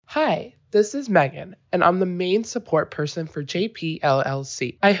Hi, this is Megan, and I'm the main support person for JP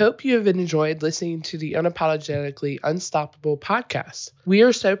LLC. I hope you have enjoyed listening to the Unapologetically Unstoppable podcast. We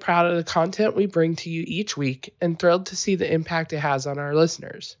are so proud of the content we bring to you each week and thrilled to see the impact it has on our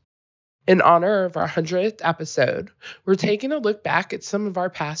listeners. In honor of our 100th episode, we're taking a look back at some of our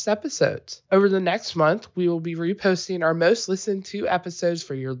past episodes. Over the next month, we will be reposting our most listened to episodes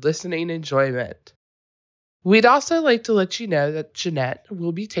for your listening enjoyment. We'd also like to let you know that Jeanette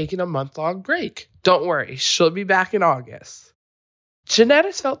will be taking a month-long break. Don't worry, she'll be back in August. Jeanette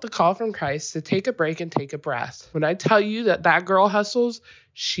has felt the call from Christ to take a break and take a breath. When I tell you that girl hustles,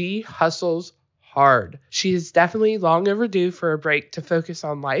 she hustles hard. She is definitely long overdue for a break to focus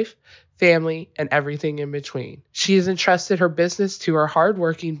on life, family, and everything in between. She has entrusted her business to her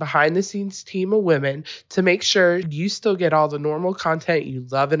hardworking behind-the-scenes team of women to make sure you still get all the normal content you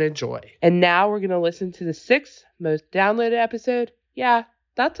love and enjoy. And now we're going to listen to the 6th most downloaded episode. Yeah,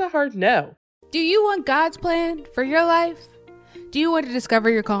 that's a hard no. Do you want God's plan for your life? Do you want to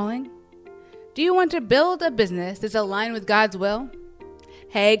discover your calling? Do you want to build a business that's aligned with God's will?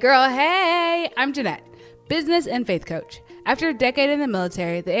 Hey girl, hey! I'm Jeanette, business and faith coach. After a decade in the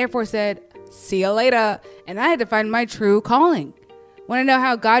military, the Air Force said, see you later, and I had to find my true calling. Want to know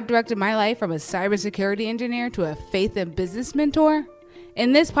how God directed my life from a cybersecurity engineer to a faith and business mentor?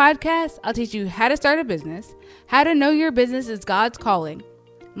 In this podcast, I'll teach you how to start a business, how to know your business is God's calling,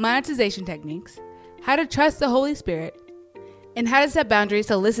 monetization techniques, how to trust the Holy Spirit, and how to set boundaries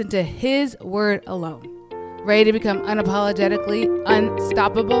to listen to His word alone. Ready to become unapologetically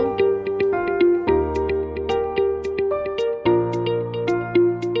unstoppable?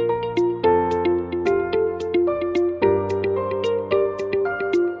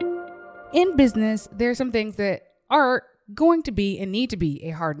 In business, there are some things that are going to be and need to be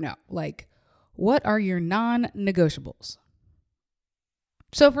a hard no. Like, what are your non-negotiables?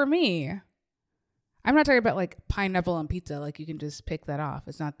 So for me, I'm not talking about like pineapple on pizza, like you can just pick that off.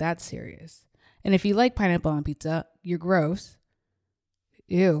 It's not that serious. And if you like pineapple on pizza, you're gross.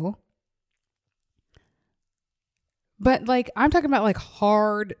 Ew. But like, I'm talking about like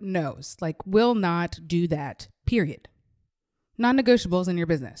hard no's, like will not do that, period. Non-negotiables in your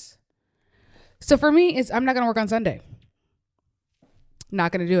business. So for me, I'm not going to work on Sunday.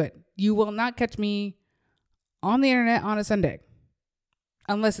 Not going to do it. You will not catch me on the internet on a Sunday.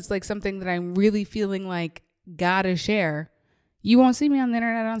 Unless it's like something that I'm really feeling like gotta share. You won't see me on the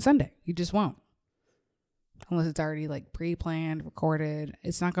internet on Sunday. You just won't. Unless it's already like pre-planned, recorded.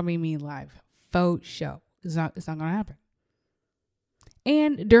 It's not going to be me live. Faux show. It's not going to happen.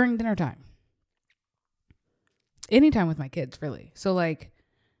 And during dinner time. Anytime with my kids, really. So like,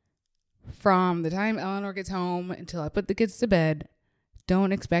 from the time Eleanor gets home until I put the kids to bed,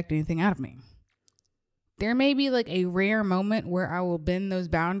 don't expect anything out of me. There may be like a rare moment where I will bend those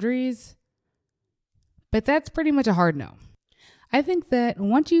boundaries, but that's pretty much a hard no. I think that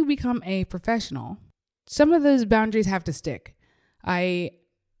once you become a professional, some of those boundaries have to stick. I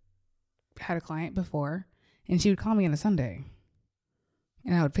had a client before, and she would call me on a Sunday,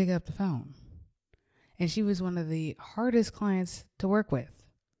 and I would pick up the phone. And she was one of the hardest clients to work with.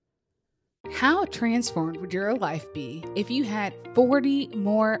 How transformed would your life be if you had 40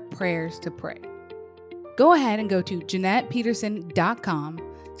 more prayers to pray? Go ahead and go to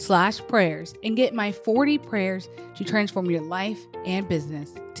JeanettePeterson.com/prayers and get my 40 prayers to transform your life and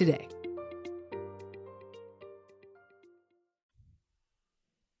business today.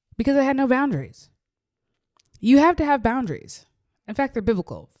 Because I had no boundaries. You have to have boundaries. In fact, they're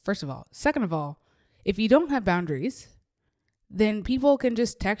biblical, first of all. Second of all, if you don't have boundaries, then people can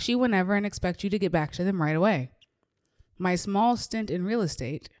just text you whenever and expect you to get back to them right away. My small stint in real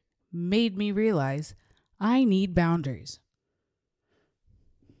estate made me realize I need boundaries.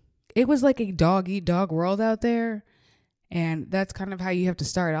 It was like a dog-eat-dog world out there, and that's kind of how you have to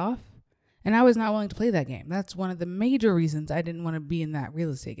start off. And I was not willing to play that game. That's one of the major reasons I didn't want to be in that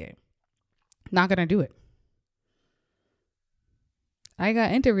real estate game. Not going to do it. I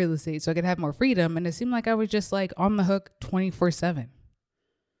got into real estate so I could have more freedom, and it seemed like I was just like on the hook 24/7.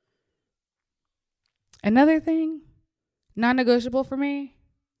 Another thing, non-negotiable for me,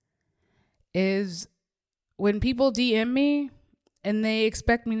 is when people DM me and they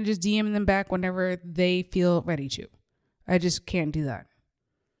expect me to just DM them back whenever they feel ready to. I just can't do that.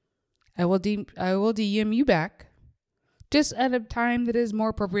 I will DM you back just at a time that is more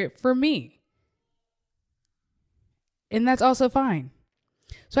appropriate for me. And that's also fine.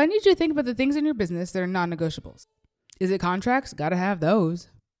 So I need you to think about the things in your business that are non-negotiables. Is it contracts? Got to have those.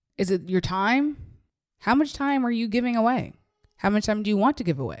 Is it your time? How much time are you giving away? How much time do you want to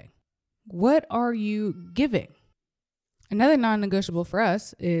give away? What are you giving? Another non-negotiable for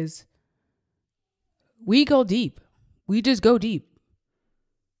us is we go deep. We just go deep.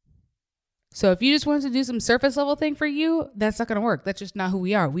 So if you just want to do some surface level thing for you, that's not going to work. That's just not who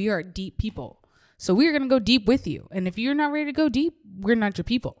we are. We are deep people. So we're going to go deep with you. And if you're not ready to go deep, we're not your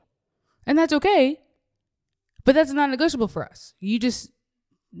people. And that's okay. But that's not negotiable for us. You just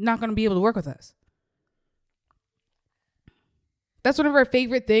not going to be able to work with us. That's one of our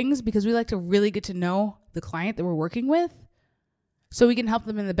favorite things because we like to really get to know the client that we're working with so we can help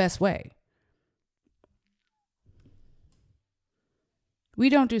them in the best way. We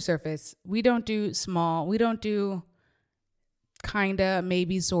don't do surface. We don't do small. We don't do kinda,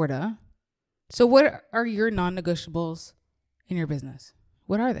 maybe, sorta. So what are your non-negotiables in your business?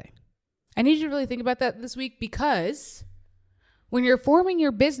 What are they? I need you to really think about that this week because when you're forming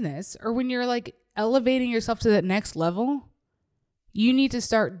your business or when you're like elevating yourself to that next level, you need to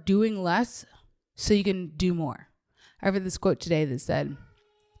start doing less so you can do more. I read this quote today that said,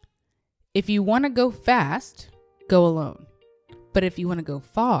 if you want to go fast, go alone. But if you want to go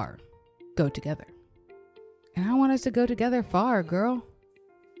far, go together. And I want us to go together far, girl.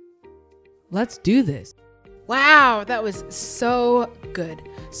 Let's do this. Wow, that was so good.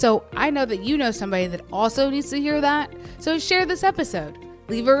 So I know that you know somebody that also needs to hear that. So share this episode.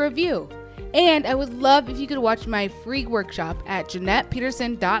 Leave a review. And I would love if you could watch my free workshop at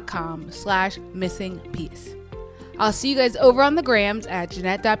JeanettePeterson.com/missingpiece. I'll see you guys over on the grams at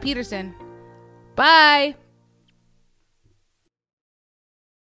Jeanette.Peterson. Bye.